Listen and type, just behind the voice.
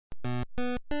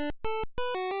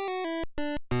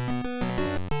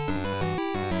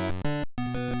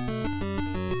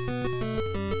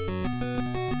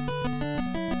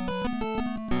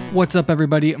What's up,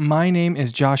 everybody? My name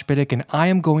is Josh Bittick, and I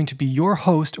am going to be your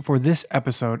host for this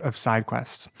episode of Side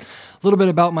Quests. A little bit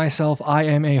about myself. I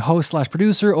am a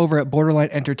host/producer over at Borderline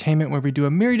Entertainment, where we do a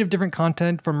myriad of different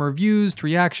content, from reviews to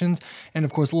reactions, and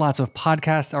of course, lots of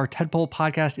podcasts. Our tentpole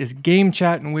podcast is Game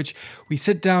Chat, in which we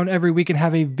sit down every week and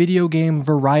have a video game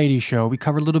variety show. We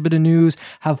cover a little bit of news,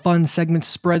 have fun segments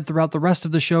spread throughout the rest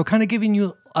of the show, kind of giving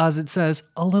you, as it says,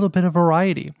 a little bit of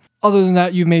variety. Other than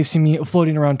that, you may have seen me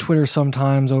floating around Twitter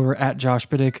sometimes over at Josh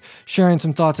Bittick, sharing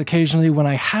some thoughts occasionally when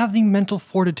I have the mental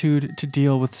fortitude to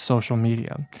deal with social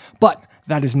media. But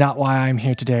that is not why I'm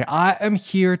here today. I am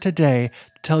here today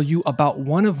to tell you about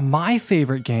one of my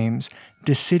favorite games,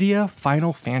 Dissidia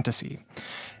Final Fantasy.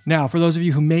 Now, for those of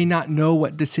you who may not know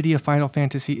what Dissidia Final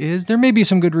Fantasy is, there may be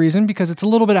some good reason, because it's a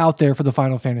little bit out there for the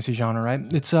Final Fantasy genre, right?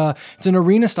 It's an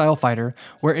arena-style fighter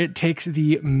where it takes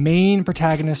the main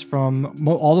protagonists from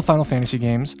all the Final Fantasy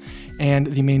games and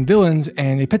the main villains,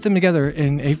 and they put them together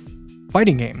in a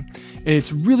fighting game.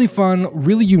 It's really fun,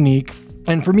 really unique.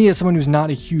 And for me, as someone who's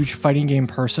not a huge fighting game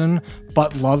person,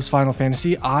 but loves Final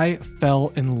Fantasy, I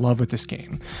fell in love with this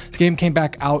game. This game came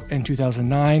back out in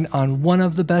 2009 on one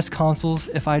of the best consoles,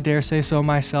 if I dare say so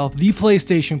myself, the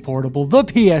PlayStation Portable, the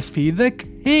PSP, the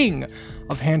king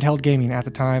of handheld gaming at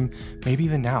the time, maybe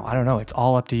even now. I don't know. It's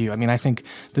all up to you. I mean, I think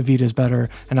the Vita is better,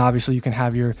 and obviously you can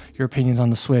have your opinions on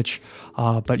the Switch,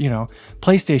 but you know,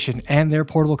 PlayStation and their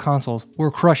portable consoles were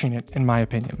crushing it, in my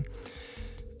opinion.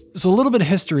 So a little bit of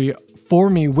history for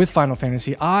me with Final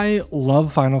Fantasy. I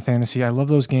love Final Fantasy. I love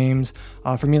those games.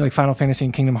 For me, like Final Fantasy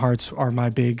and Kingdom Hearts are my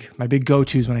big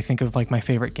go-tos when I think of like my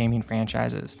favorite gaming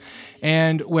franchises.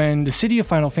 And when Dissidia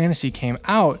Final Fantasy came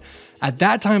out, at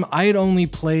that time I had only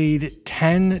played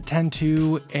 10,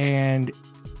 10-2, and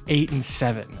 8 and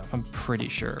 7, I'm pretty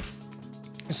sure.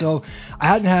 So I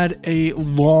hadn't had a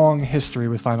long history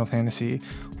with Final Fantasy.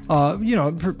 I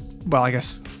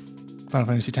guess Final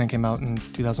Fantasy X came out in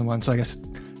 2001, so I guess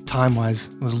time-wise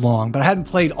it was long, but I hadn't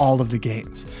played all of the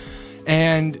games.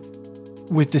 And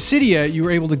with Dissidia, you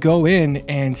were able to go in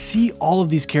and see all of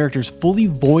these characters fully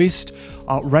voiced,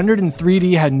 rendered in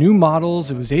 3D, had new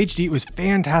models, it was HD, it was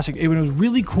fantastic. It was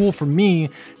really cool for me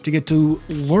to get to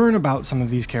learn about some of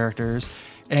these characters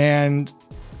and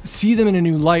see them in a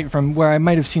new light from where I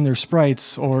might have seen their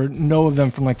sprites or know of them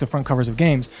from like the front covers of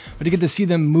games, but to get to see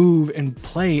them move and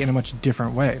play in a much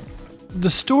different way. The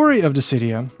story of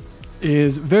Dissidia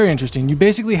is very interesting. You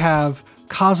basically have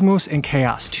Cosmos and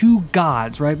Chaos, two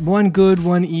gods, right? One good,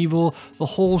 one evil, the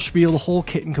whole spiel, the whole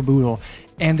kit and caboodle.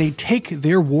 And they take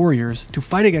their warriors to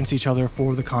fight against each other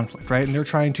for the conflict, right? And they're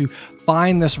trying to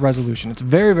find this resolution. It's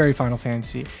very, very Final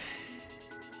Fantasy.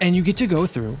 And you get to go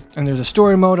through, and there's a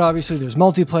story mode, obviously, there's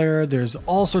multiplayer, there's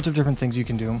all sorts of different things you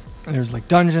can do. And there's like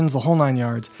dungeons, the whole 9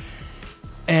 yards.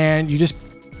 And you just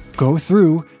go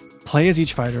through, play as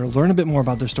each fighter, learn a bit more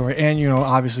about their story, and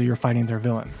obviously you're fighting their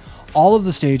villain. All of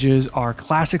the stages are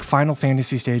classic Final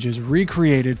Fantasy stages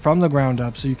recreated from the ground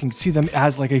up, so you can see them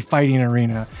as like a fighting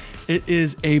arena. It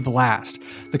is a blast.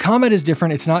 The combat is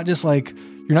different. It's not just like,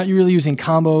 you're not really using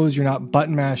combos, you're not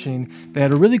button mashing. They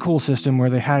had a really cool system where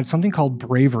they had something called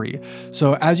bravery.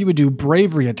 So as you would do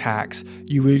bravery attacks,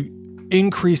 you would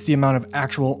increase the amount of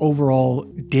actual overall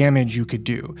damage you could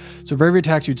do. So bravery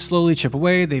attacks, you'd slowly chip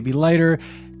away, they'd be lighter,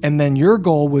 and then your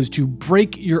goal was to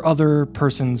break your other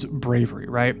person's bravery,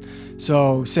 right?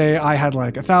 So say I had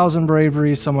like 1,000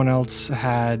 bravery, someone else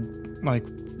had like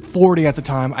 40 at the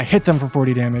time. I hit them for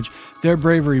 40 damage. Their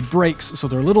bravery breaks, so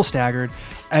they're a little staggered.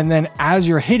 And then as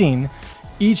you're hitting,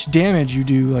 each damage you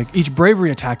do, like each bravery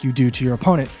attack you do to your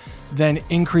opponent, then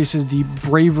increases the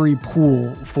bravery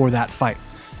pool for that fight.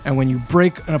 And when you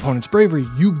break an opponent's bravery,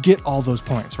 you get all those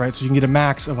points, right? So you can get a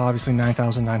max of obviously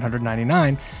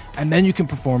 9,999, and then you can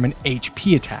perform an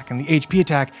HP attack. And the HP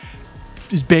attack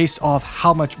is based off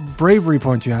how much bravery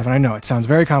points you have. And I know it sounds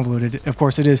very convoluted. Of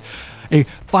course, it is a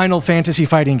Final Fantasy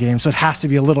fighting game, so it has to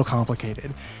be a little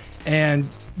complicated. And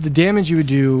the damage you would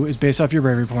do is based off your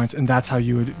bravery points, and that's how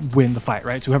you would win the fight,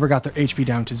 right? So whoever got their HP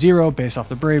down to 0 based off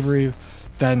the bravery,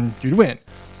 then you'd win.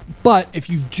 But if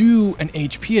you do an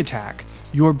HP attack,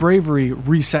 your bravery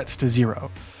resets to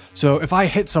 0. So if I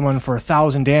hit someone for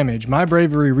 1,000 damage, my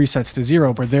bravery resets to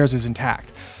 0, but theirs is intact.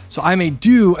 So I may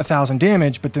do 1,000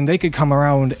 damage, but then they could come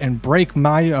around and break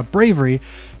my bravery,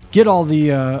 get all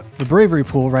the bravery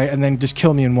pool, right, and then just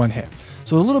kill me in one hit.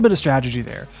 So a little bit of strategy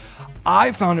there.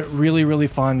 I found it really, really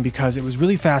fun because it was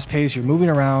really fast paced. You're moving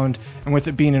around, and with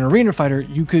it being an arena fighter,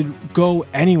 you could go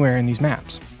anywhere in these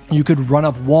maps. You could run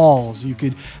up walls. You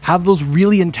could have those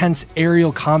really intense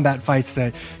aerial combat fights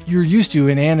that you're used to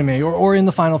in anime or in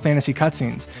the Final Fantasy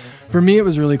cutscenes. For me, it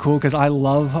was really cool because I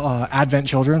love Advent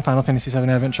Children, Final Fantasy VII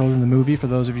Advent Children, the movie, for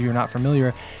those of you who are not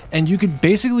familiar. And you could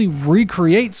basically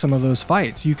recreate some of those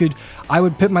fights. I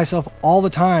would pit myself all the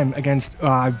time against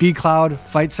B Cloud,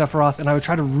 fight Sephiroth, and I would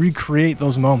try to recreate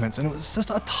those moments. And it was just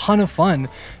a ton of fun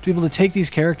to be able to take these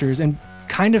characters and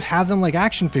kind of have them like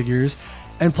action figures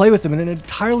and play with them in an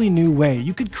entirely new way.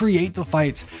 You could create the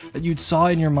fights that you'd saw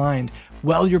in your mind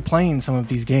while you're playing some of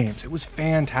these games. It was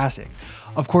fantastic.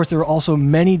 Of course, there were also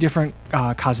many different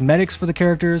cosmetics for the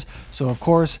characters. So of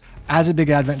course, as a big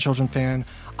Advent Children fan,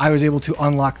 I was able to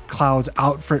unlock Cloud's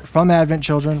outfit from Advent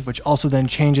Children, which also then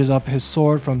changes up his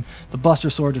sword from the Buster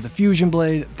Sword to the Fusion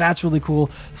Blade. That's really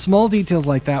cool. Small details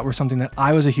like that were something that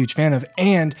I was a huge fan of.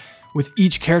 And with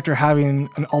each character having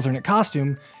an alternate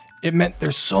costume, it meant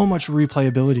there's so much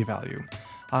replayability value.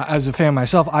 As a fan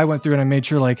myself, I went through and I made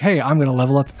sure like, hey, I'm gonna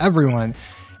level up everyone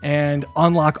and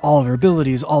unlock all their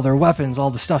abilities, all their weapons,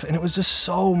 all the stuff. And it was just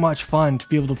so much fun to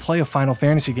be able to play a Final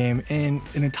Fantasy game in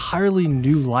an entirely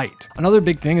new light. Another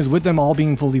big thing is with them all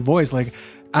being fully voiced, like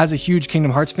as a huge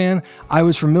Kingdom Hearts fan, I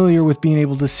was familiar with being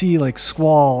able to see like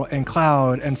Squall and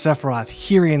Cloud and Sephiroth,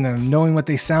 hearing them, knowing what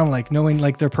they sound like, knowing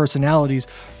like their personalities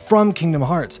from Kingdom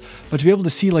Hearts. But to be able to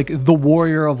see like the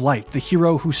warrior of light, the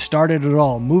hero who started it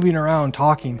all, moving around,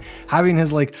 talking, having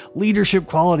his like leadership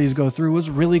qualities go through was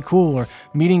really cool. Or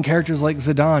meeting characters like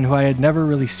Zidane, who I had never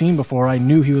really seen before. I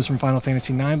knew he was from Final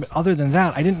Fantasy IX, but other than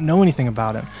that, I didn't know anything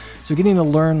about him. So getting to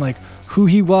learn like who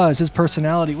he was, his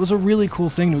personality, was a really cool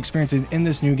thing to experience in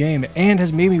this new game, and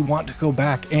has made me want to go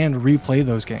back and replay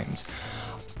those games.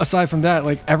 Aside from that,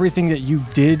 like everything that you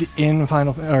did in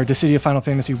Dissidia Final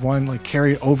Fantasy 1 like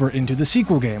carried over into the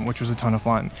sequel game, which was a ton of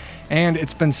fun. And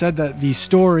it's been said that the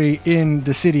story in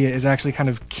Dissidia is actually kind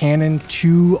of canon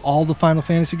to all the Final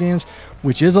Fantasy games,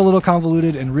 which is a little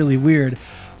convoluted and really weird.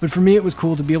 But for me, it was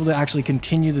cool to be able to actually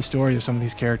continue the story of some of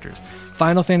these characters.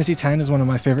 Final Fantasy X is one of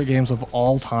my favorite games of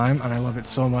all time, and I love it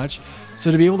so much.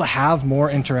 So to be able to have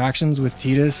more interactions with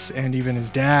Tidus and even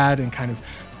his dad and kind of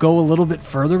go a little bit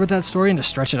further with that story and to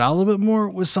stretch it out a little bit more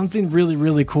was something really,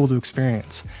 really cool to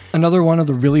experience. Another one of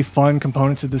the really fun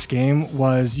components of this game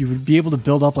was you would be able to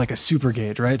build up like a super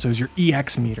gauge, right? So it was your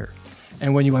EX meter.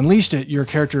 And when you unleashed it, your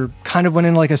character kind of went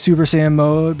in like a Super Saiyan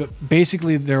mode, but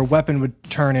basically their weapon would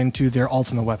turn into their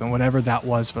ultimate weapon, whatever that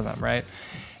was for them, right?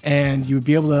 And you would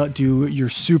be able to do your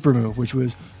super move, which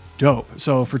was dope.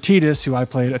 So for Tidus, who I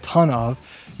played a ton of,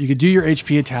 you could do your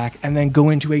HP attack and then go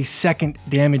into a second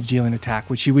damage dealing attack,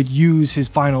 which he would use his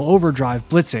final overdrive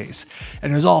Blitz Ace.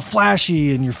 And it was all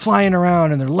flashy and you're flying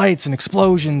around and there are lights and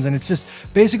explosions, and it's just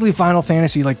basically Final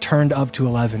Fantasy like turned up to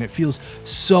 11. It feels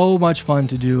so much fun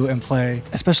to do and play,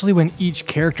 especially when each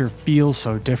character feels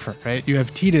so different, right? You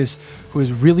have Tidus, who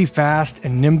is really fast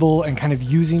and nimble and kind of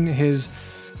using his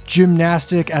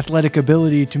gymnastic athletic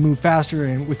ability to move faster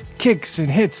and with kicks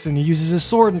and hits, and he uses his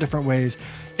sword in different ways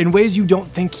you don't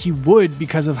think he would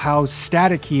because of how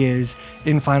static he is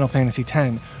in Final Fantasy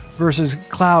X, versus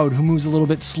Cloud, who moves a little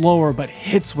bit slower but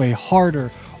hits way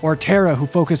harder, or Terra, who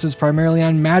focuses primarily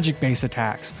on magic-based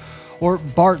attacks, or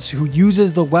Bartz, who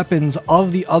uses the weapons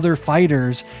of the other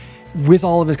fighters with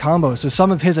all of his combos. So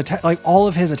some of his all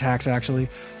of his attacks actually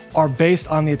are based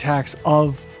on the attacks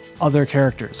of other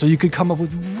characters. So you could come up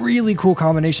with really cool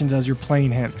combinations as you're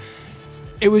playing him.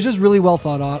 It was just really well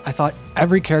thought out. I thought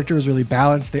every character was really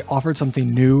balanced. They offered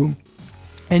something new.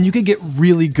 And you could get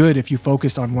really good if you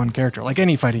focused on one character, like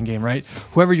any fighting game, right?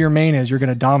 Whoever your main is, you're going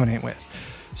to dominate with.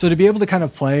 So to be able to kind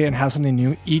of play and have something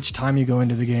new each time you go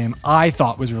into the game, I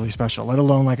thought was really special, let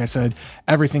alone, like I said,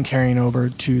 everything carrying over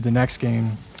to the next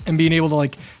game. And being able to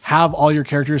like have all your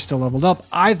characters still leveled up,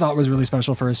 I thought was really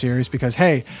special for a series because,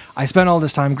 hey, I spent all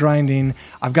this time grinding,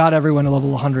 I've got everyone to level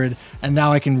 100, and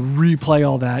now I can replay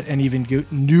all that and even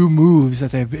get new moves that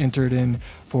they've entered in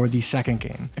for the second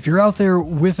game. If you're out there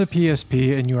with a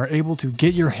PSP and you are able to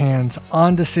get your hands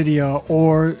on Dissidia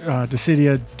or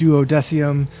Dissidia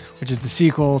Duodecim, which is the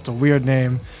sequel, it's a weird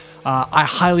name, I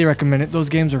highly recommend it. Those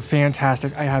games are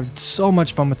fantastic. I had so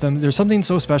much fun with them. There's something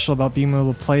so special about being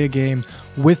able to play a game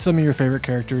with some of your favorite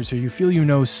characters who you feel you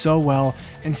know so well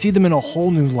and see them in a whole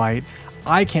new light.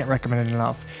 I can't recommend it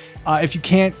enough. If you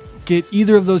can't get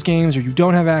either of those games or you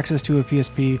don't have access to a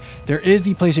PSP, there is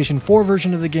the PlayStation 4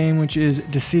 version of the game, which is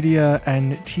Dissidia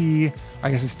NT. I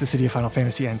guess it's Dissidia Final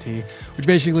Fantasy NT, which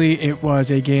basically it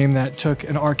was a game that took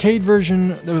an arcade version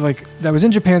that was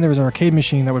in Japan. There was an arcade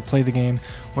machine that would play the game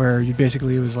where it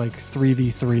was like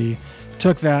 3v3.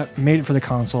 Took that, made it for the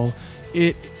console.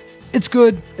 It It's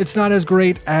good. It's not as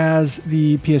great as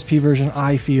the PSP version,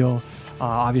 I feel.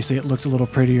 Obviously, it looks a little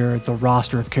prettier. The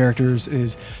roster of characters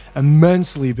is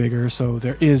immensely bigger, so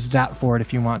there is that for it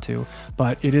if you want to.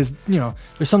 But it is,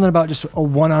 there's something about just a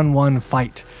one-on-one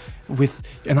fight with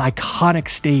an iconic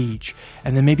stage,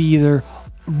 and then maybe either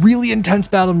really intense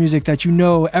battle music that you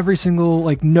know every single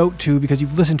note to because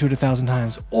you've listened to it 1,000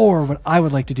 times, or what I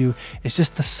would like to do is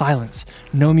just the silence,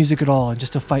 no music at all, and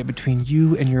just a fight between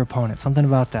you and your opponent. Something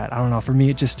about that, I don't know, for me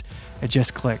it just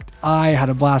clicked. I had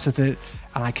a blast with it,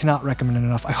 and I cannot recommend it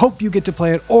enough. I hope you get to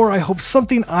play it, or I hope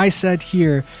something I said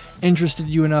here interested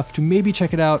you enough to maybe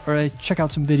check it out, or check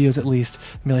out some videos at least,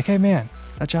 and be like, hey man,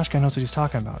 that Josh guy knows what he's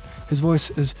talking about. His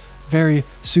voice is very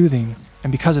soothing,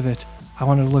 and because of it, I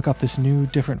wanted to look up this new,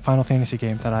 different Final Fantasy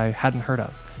game that I hadn't heard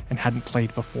of and hadn't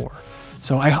played before.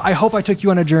 So I hope I took you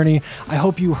on a journey. I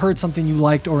hope you heard something you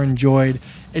liked or enjoyed.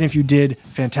 And if you did,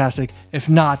 fantastic. If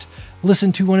not,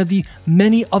 listen to one of the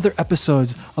many other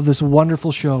episodes of this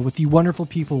wonderful show with the wonderful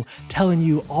people telling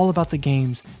you all about the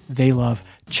games they love.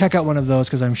 Check out one of those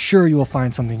because I'm sure you will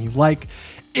find something you like.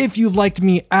 If you've liked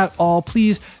me at all,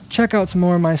 please check out some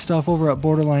more of my stuff over at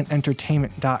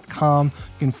borderlineentertainment.com.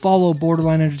 You can follow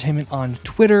Borderline Entertainment on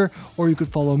Twitter, or you could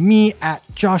follow me at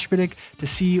Josh Bittick to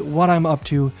see what I'm up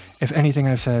to if anything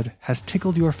I've said has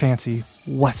tickled your fancy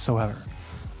whatsoever.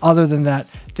 Other than that,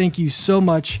 thank you so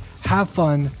much. Have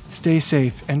fun, stay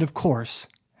safe, and of course,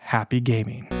 happy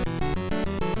gaming.